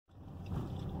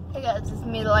Hey guys, it's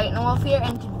me, the Lightning Wolf here,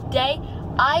 and today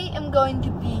I am going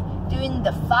to be doing the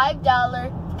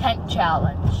 $5 tent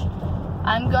challenge.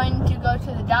 I'm going to go to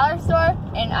the dollar store,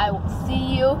 and I will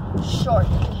see you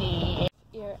shortly.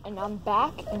 Here, and I'm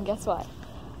back, and guess what?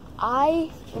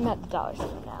 I am at the dollar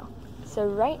store now. So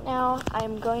right now,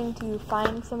 I'm going to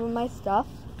find some of my stuff,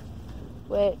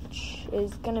 which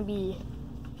is going to be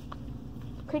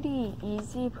pretty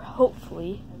easy,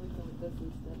 hopefully.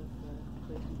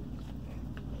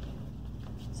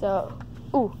 So,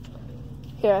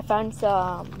 here I found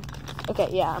some. Okay,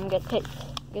 yeah, I'm gonna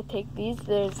take these.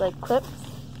 There's like clips.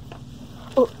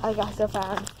 I also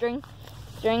found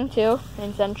string too,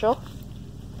 in Central.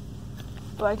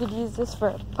 So I could use this for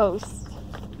a post.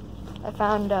 I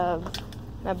found a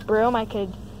broom. I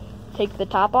could take the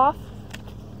top off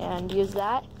and use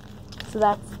that. So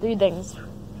that's 3 things.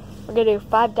 We're gonna do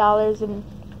 $5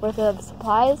 worth of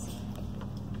supplies.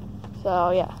 So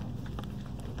yeah.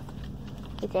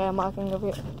 Okay, I'm walking over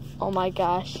here. Oh my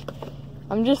gosh.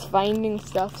 I'm just finding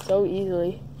stuff so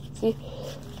easily. See?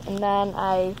 And then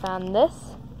I found this.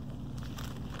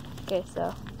 Okay,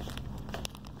 so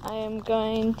I am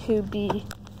going to be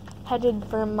headed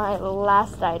for my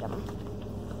last item.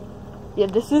 Yeah,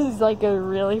 this is like a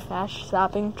really fast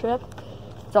shopping trip.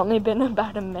 It's only been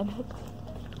about a minute.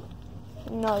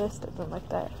 No, this doesn't look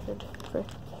that good.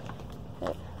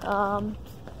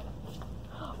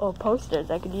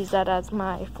 Posters. I could use that as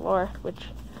my floor, which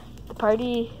the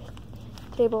party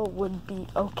table would be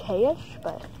okay-ish,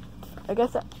 but I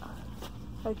guess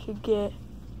I could get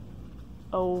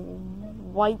a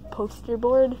white poster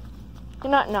board.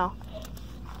 No.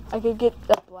 I could get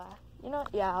the black.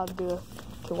 Yeah, I'll do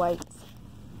 2 whites.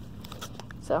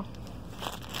 So,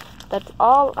 that's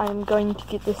all. I'm going to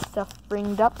get this stuff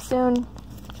ringed up soon.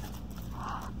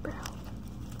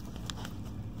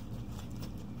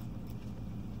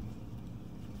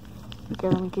 Okay,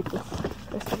 let me get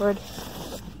this board.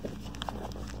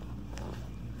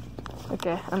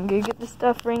 Okay, I'm gonna get this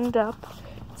stuff ringed up.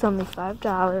 It's only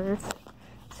 $5.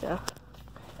 So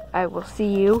I will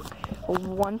see you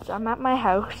once I'm at my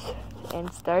house and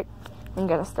I'm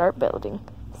gonna start building.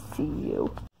 See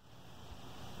you.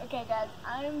 Okay guys,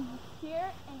 I'm here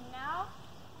and now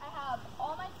I have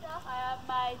all my stuff. I have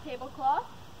my tablecloth.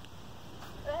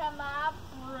 I have my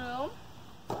broom.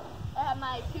 I have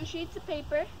my 2 sheets of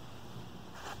paper.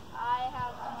 I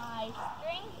have my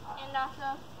string, and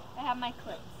also I have my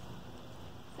clips.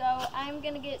 So I'm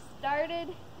gonna get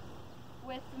started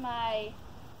with my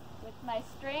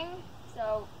string.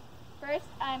 So first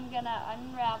I'm gonna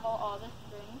unravel all the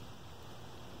string.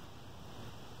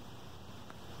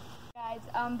 Guys,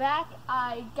 I'm back.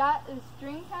 I got the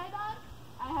string tied on.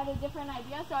 I had a different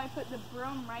idea, so I put the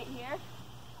broom right here.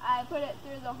 I put it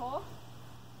through the hole.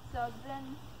 So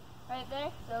then right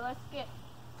there. So let's get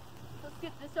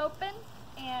this open,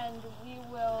 and we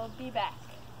will be back.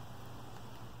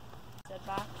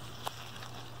 Box.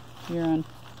 You're on.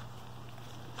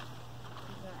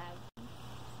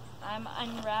 I'm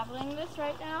unraveling this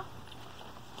right now.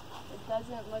 It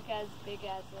doesn't look as big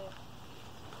as it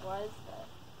was, but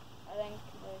I think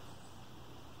this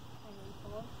can be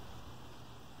pulled.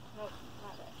 Nope,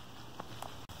 not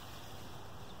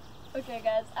it. Okay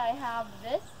guys, I have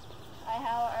this. I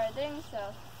have our thing,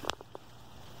 so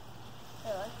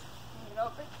let's bring it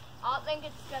open. I don't think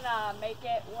it's gonna make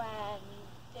it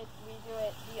if we do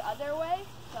it the other way,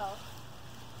 so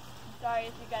I'm sorry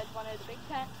if you guys wanted a big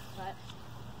tent, but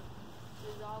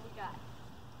this is all we got.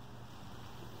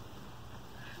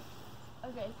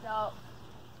 Okay, so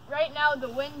right now the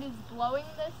wind is blowing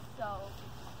this, so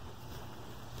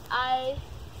I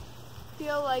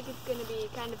feel like it's gonna be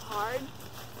kind of hard,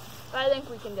 but I think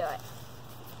we can do it.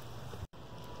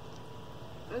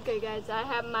 Okay guys, I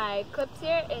have my clips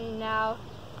here, and now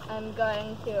I'm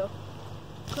going to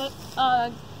clip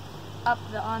up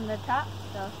on the top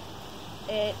so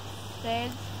it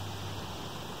stays.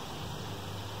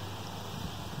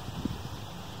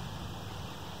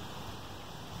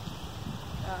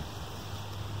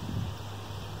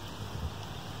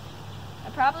 I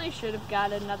probably should have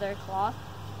got another cloth.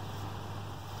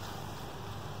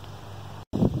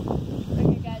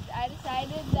 Okay guys, I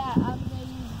decided that I'm going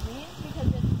to use these because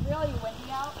it's really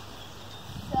windy out.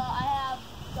 So I have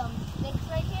some sticks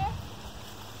right here,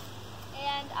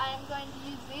 and I'm going to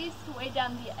use these to weigh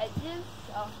down the edges,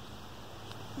 so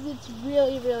because it's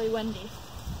really, really windy.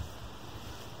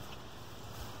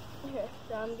 Okay,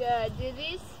 so I'm going to do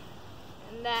these,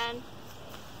 and then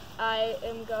I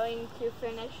am going to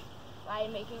finish by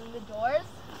making the doors,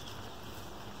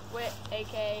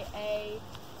 aka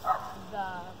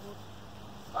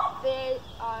there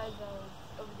are those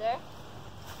over there.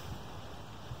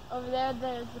 over there,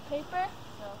 there's the paper.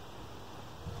 So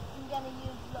I'm gonna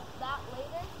use that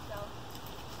later. So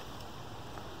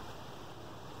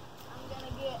I'm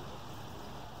gonna get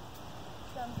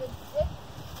some big sticks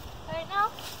right now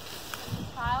in this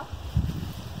pile.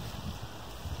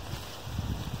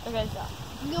 Okay, so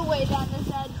I'm gonna weigh down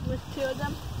this edge with 2 of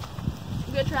them.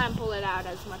 I'm gonna try and pull it out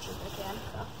as much as I can.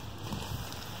 So.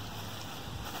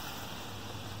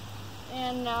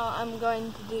 And now I'm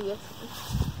going to do this one.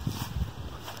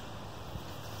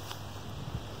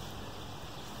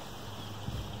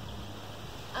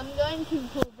 I'm going to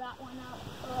pull that one out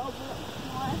a little bit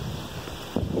more.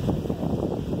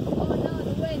 Oh no,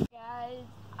 the wind. Guys,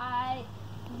 I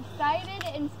decided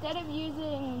instead of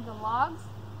using the logs,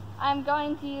 I'm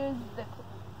going to use the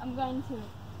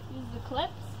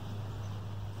clips.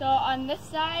 So on this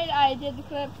side I did the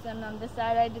clips, and on this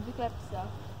side I did the clips. So,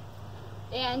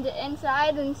 and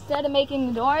inside, instead of making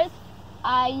the doors,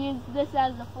 I used this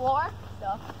as the floor.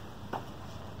 So,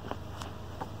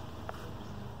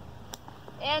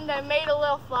 and I made a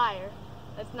little fire.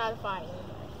 That's not a fire.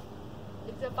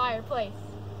 It's a fireplace,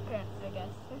 apparently, I guess.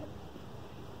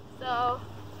 So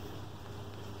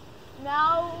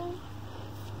now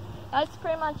that's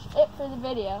pretty much it for the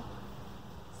video.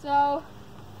 So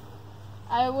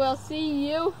I will see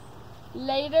you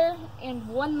later, and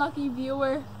one lucky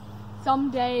viewer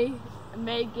someday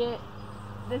may get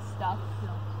this stuff. So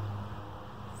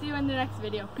see you in the next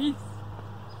video. Peace.